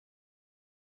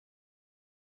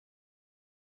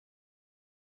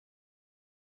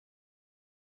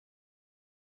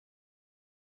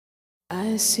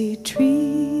I see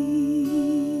trees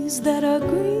that are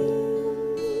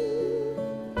green,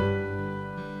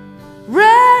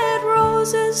 red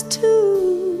roses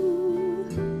too.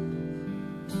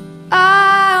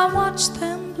 I watch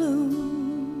them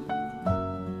bloom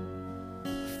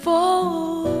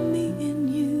for me and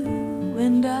you,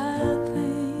 and I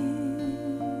think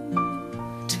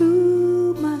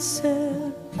to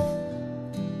myself,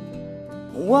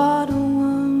 what a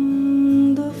wonderful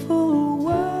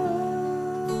world.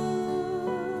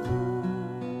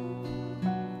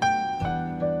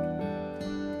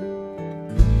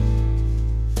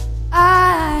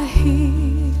 I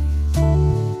hear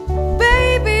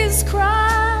babies cry,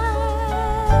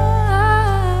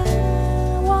 I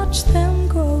watch them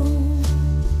grow,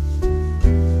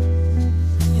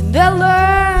 and they'll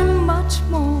learn much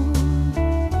more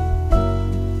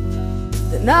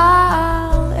than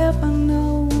I'll ever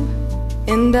know.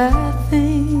 And I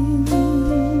think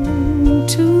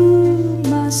to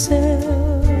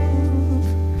myself,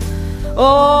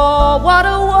 oh, what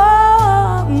a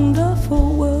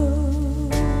wonderful world.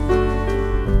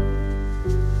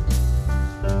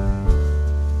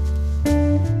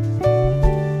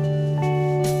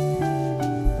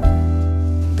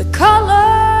 The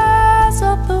colors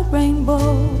of the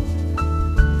rainbow,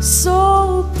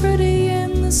 so pretty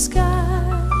in the sky,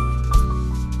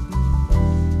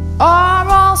 are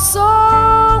also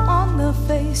on the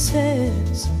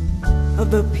faces of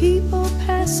the people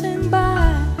passing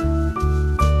by.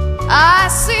 I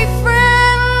see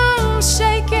friends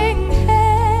shaking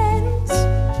hands,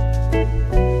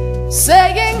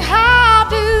 saying, how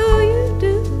do you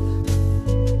do?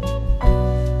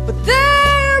 But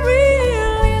they're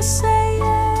really saying,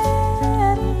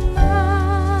 I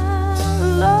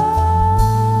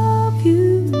love you.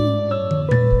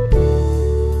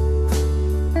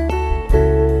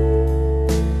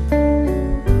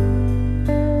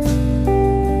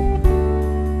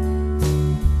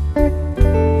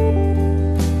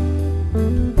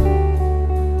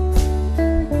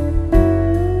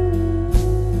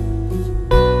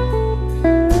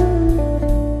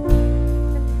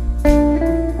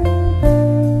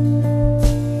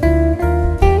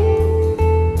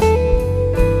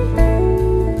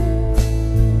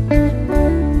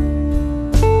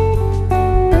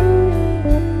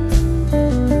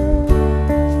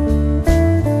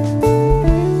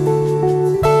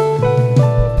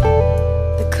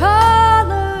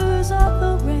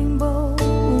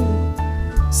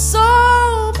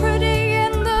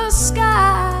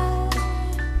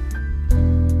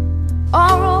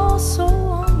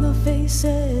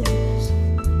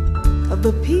 Of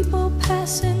the people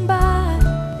passing by,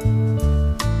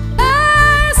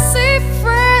 I see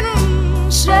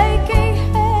friends shaking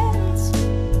hands,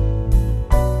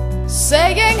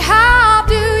 saying, how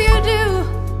do you do?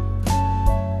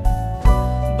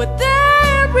 But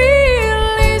they're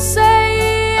really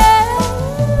saying,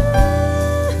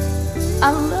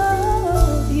 I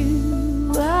love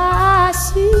you. I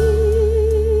see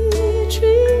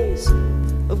trees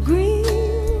of green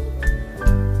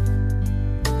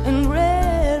and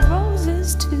red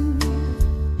roses too.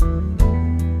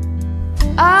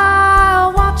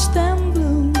 I watch them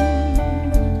bloom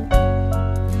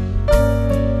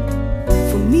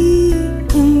for me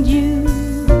and you,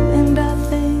 and I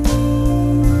think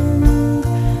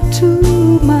to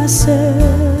myself,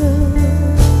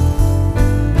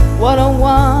 what a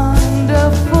wonderful